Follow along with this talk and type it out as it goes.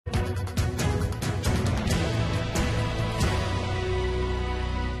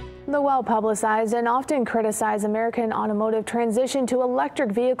The well-publicized and often criticized American automotive transition to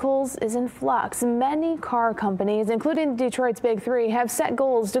electric vehicles is in flux. Many car companies, including Detroit's Big Three, have set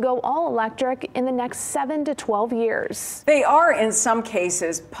goals to go all electric in the next 7 to 12 years. They are, in some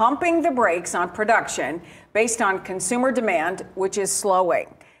cases, pumping the brakes on production based on consumer demand, which is slowing.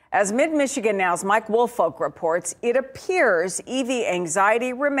 As Mid-Michigan Now's Mike Woolfolk reports, it appears EV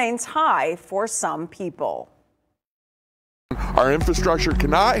anxiety remains high for some people. Our infrastructure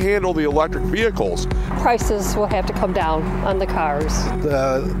cannot handle the electric vehicles. Prices will have to come down on the cars.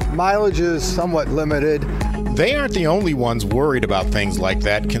 The mileage is somewhat limited. They aren't the only ones worried about things like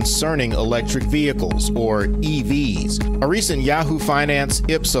that concerning electric vehicles, or EVs. A recent Yahoo Finance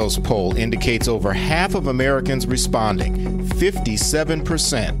Ipsos poll indicates over half of Americans responding,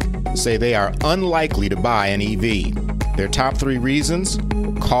 57%, say they are unlikely to buy an EV. Their top three reasons: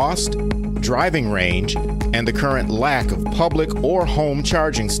 cost, driving range, and the current lack of public or home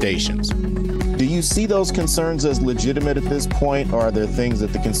charging stations. Do you see those concerns as legitimate at this point, or are there things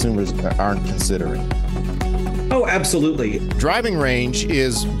that the consumers aren't considering? Oh, absolutely. Driving range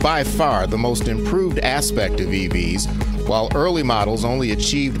is by far the most improved aspect of EVs. While early models only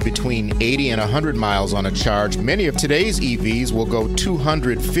achieved between 80 and 100 miles on a charge, many of today's EVs will go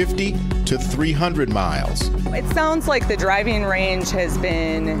 250 to 300 miles. It sounds like the driving range has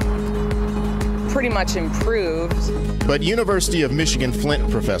been pretty much improved. But University of Michigan Flint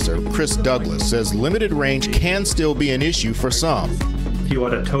professor Chris Douglas says limited range can still be an issue for some. If you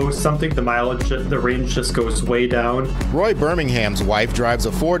want to tow something, the range just goes way down. Roy Birmingham's wife drives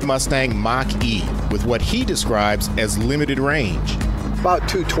a Ford Mustang Mach-E with what he describes as limited range. About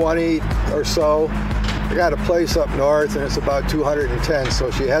 220 or so. I got a place up north and it's about 210, so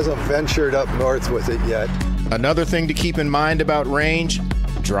she hasn't ventured up north with it yet. Another thing to keep in mind about range: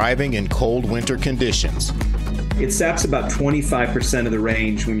 driving in cold winter conditions. It saps about 25% of the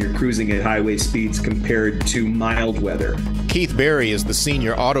range when you're cruising at highway speeds compared to mild weather. Keith Berry is the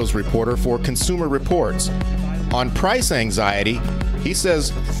senior autos reporter for Consumer Reports. On price anxiety, he says,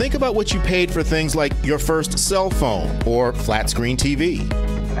 think about what you paid for things like your first cell phone or flat screen TV.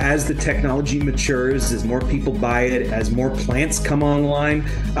 As the technology matures, as more people buy it, as more plants come online,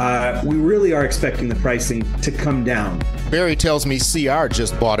 we really are expecting the pricing to come down. Barry tells me CR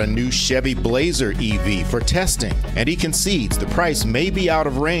just bought a new Chevy Blazer EV for testing, and he concedes the price may be out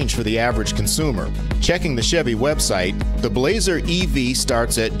of range for the average consumer. Checking the Chevy website, the Blazer EV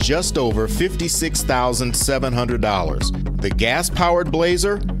starts at just over $56,700. The gas-powered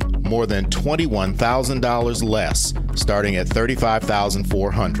Blazer, more than $21,000 less, starting at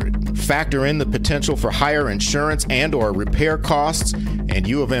 $35,400. Factor in the potential for higher insurance and or repair costs, and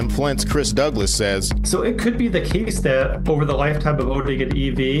U of M Flint's Chris Douglas says, so it could be the case that over the lifetime of owning an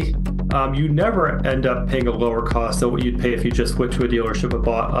EV, you never end up paying a lower cost than what you'd pay if you just went to a dealership and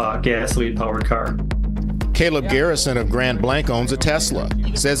bought a gasoline-powered car. Caleb Garrison of Grand Blanc owns a Tesla.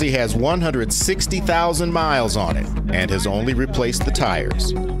 Says he has 160,000 miles on it and has only replaced the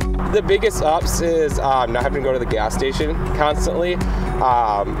tires. The biggest ups is not having to go to the gas station constantly.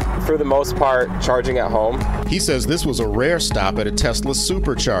 For the most part, charging at home. He says this was a rare stop at a Tesla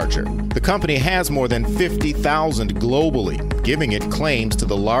supercharger. The company has more than 50,000 globally, giving it claims to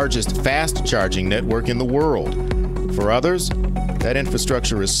the largest fast charging network in the world. For others, that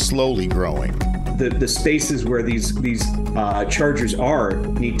infrastructure is slowly growing. The spaces where these chargers are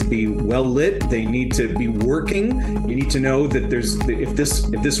need to be well lit. They need to be working. You need to know that if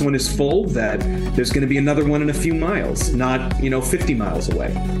this one is full, that there's going to be another one in a few miles, not 50 miles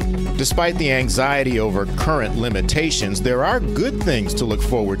away. Despite the anxiety over current limitations, there are good things to look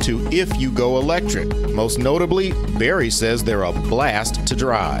forward to if you go electric. Most notably, Barry says they're a blast to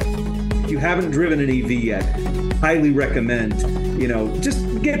drive. If you haven't driven an EV yet, highly recommend, just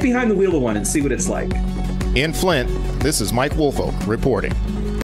get behind the wheel of one and see what it's like. In Flint, this is Mike Woolfolk reporting.